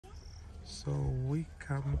So we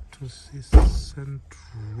come to see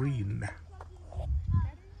Centrine.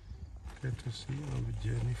 Get to see of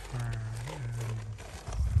Jennifer and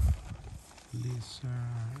Lisa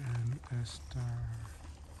and Esther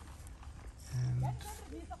and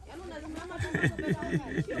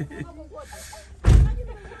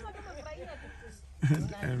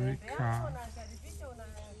Erica.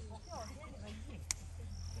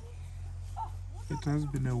 It has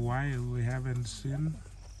been a while we haven't seen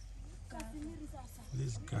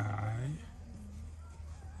this guy,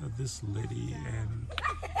 this lady, and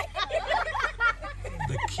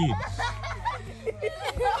the kids.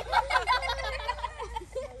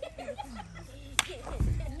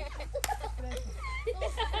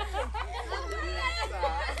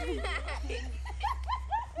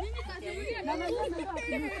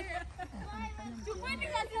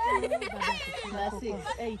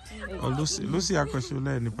 Oh, Lucy yako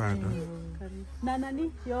shuleni bado. Na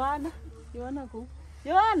nani? Yohana ku.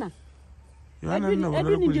 Yohana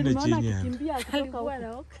ndio kulinda chini.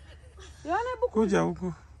 Yohana kuja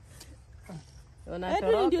huko.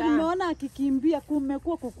 Edwin ndio nimeona akikimbia,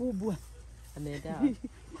 kumekuwa kukubwa. Ameenda.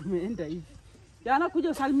 Kumeenda hivi. Yohana kuja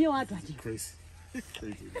usalimie watu aje.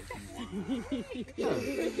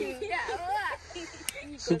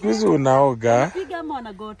 Siku hizi unaoga. Piga ama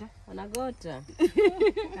wanagota? Wanagota.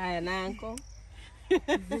 Haya nanko.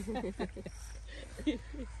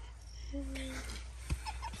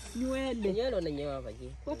 Nywele. Nywele unanyoa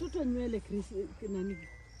baje. Watoto nywele Chris nani?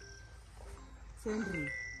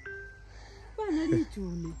 Centrine. Bana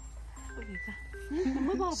lichune.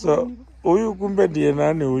 So huyu kumbe ndiye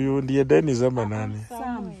nani huyu? Ndiye Dennis ama nani?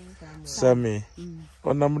 Sami.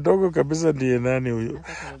 Ona mdogo kabisa ndiye nani huyu?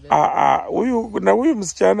 Huyu na huyu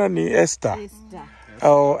msichana ni Esther.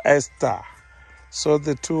 Oh, Esther. So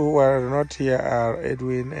the two who are not here are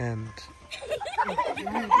Edwin and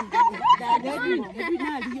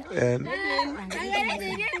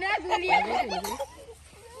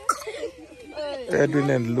Edwin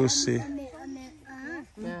and Lucy.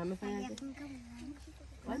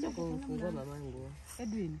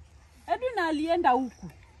 Edwin alienda huku.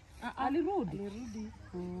 Alirudi.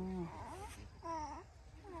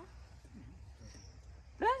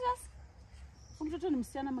 Precious. Mtoto ni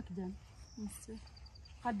msichana ama kijana? Msichana.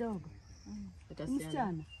 Kadogo.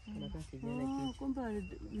 Msichana. Kumbe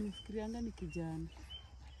nifikirianga ni kijana.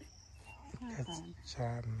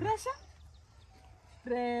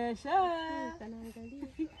 Precious.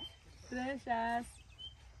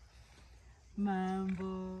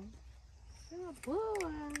 Mambo.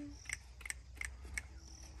 Poa.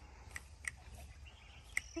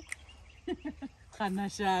 Kana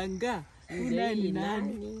shanga. Unani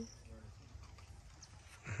nani?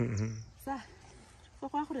 Sa.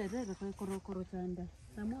 Kwa kurerera kwa korokoro tanda.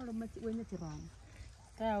 Samoro wenye tirana.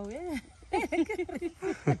 Tawe.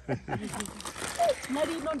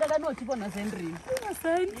 Nari nondala no tibona Centrine.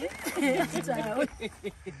 Asante. Tawe.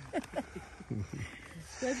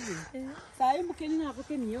 Sai mukeni nako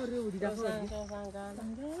keni yore urira kwa.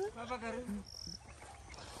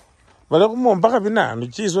 Wale kumomba kabina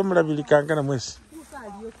michizo mulabilikanga na mwezi.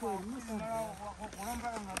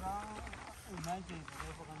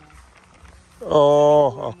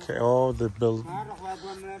 Oh, okay. Oh, the building.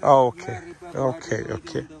 Oh, okay.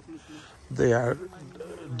 They are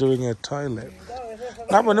doing a toilet.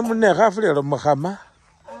 Nabo ni munne khafule lo mukhama.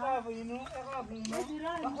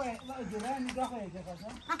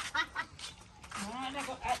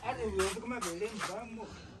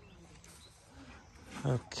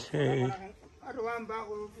 Okay.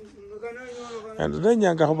 And then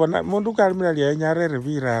nyanga khobona mundu kalimira lya nyarere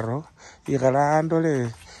biraro igala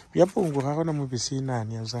andole byapungu khakona mu piscina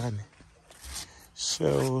ni azakane.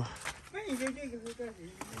 So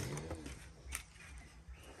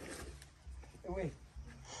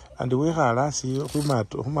and we khala si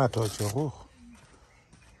kumato choko.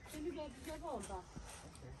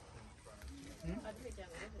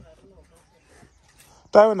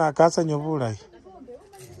 Tawe na kasa nyobulai.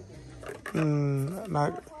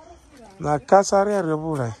 Na kasa rere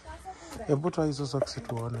bulai. Ebuto hizo socks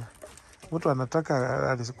tuone. Mtu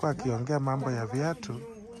anataka alikuwa akiongea mambo ya viatu.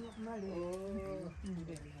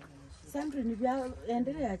 Centrine bya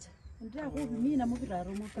endelea acha. Ndio kwa mimi na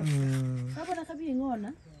mubiraro muka. Kabona kabi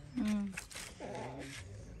ngona.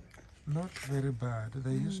 Not very bad.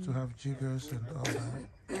 They used to have jiggers and all that.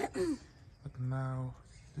 But now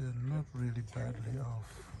they're not really badly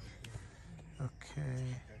off.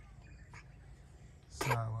 Okay.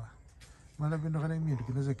 Sawa. Mala bindo kana imindu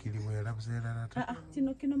kinaweza kiliwela buzela nata.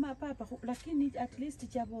 Kino mapapa lakini at least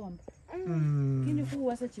cha bomba. Kini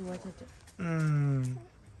kuwa sa chiwacha.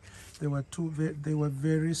 They were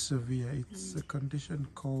very severe. It's a condition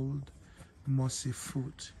called mossy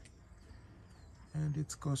foot, and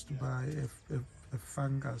it's caused by a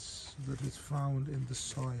fungus that is found in the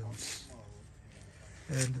soils.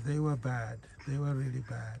 And they were bad. They were really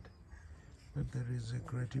bad. But there is a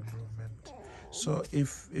great improvement. So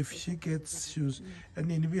if she gets shoes,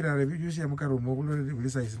 and in Vira review, she am karo mogulo review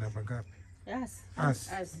size number gap. Yes. As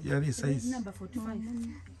yani size Number 45.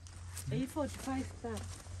 45.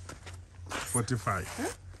 45.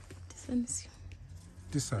 Huh?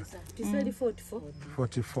 This one. Decided 44.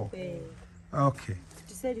 44. Okay.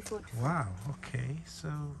 Decided 44. Wow. Okay. So.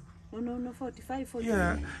 No, 45, 45.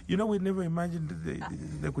 Yeah, you know, we never imagined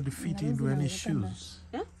they could fit into any shoes.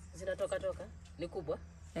 Yeah? Zinatoka toka. Ni kubwa.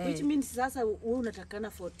 Which means sasa wewe unatakana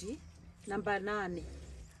 40 namba 8.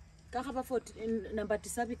 Kaka ba 40 namba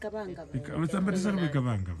 9 bikabanga. Somebody said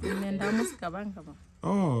bikabanga. Nenda musikabanga ba.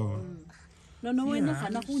 Oh. No wena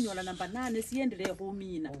kana kunyola namba 8 siendelee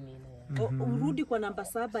kumina. Urudi kwa namba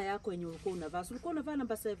 7 yako yenye ulikuwa unavaa. Ulikuwa unavaa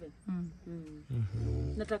namba 7.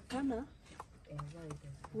 Natakana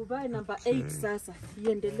uvae namba 8 sasa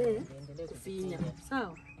iendelee kufinya.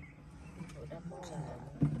 Sawa?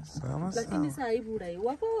 Sawa. Lakini saa hii burai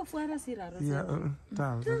wako wafuara siraro. Yeah,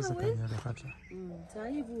 sasa kanyara hata. Saa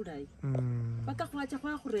hii burai. Paka kuacha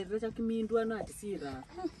kwa kurereza kimindwa na ati sira.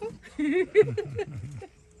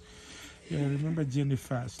 Yeah, I remember Jenny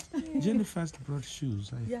Fast. Jenny Fast brought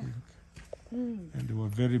shoes, I think. And they were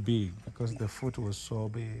very big because the foot was so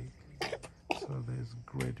big. So there's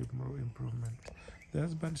great improvement. The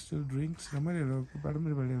husband still drinks.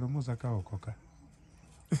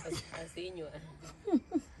 Asinywa.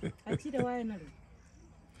 Achide wae nalo.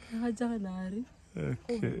 Haja nari.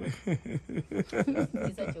 Okay.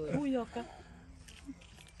 Kisa chowe. Huyoka.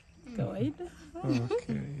 Kawaida.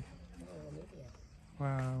 Okay.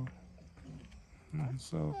 Wow.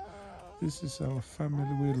 So this is our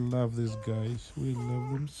family. We love these guys. We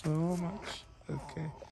love them so much. Okay.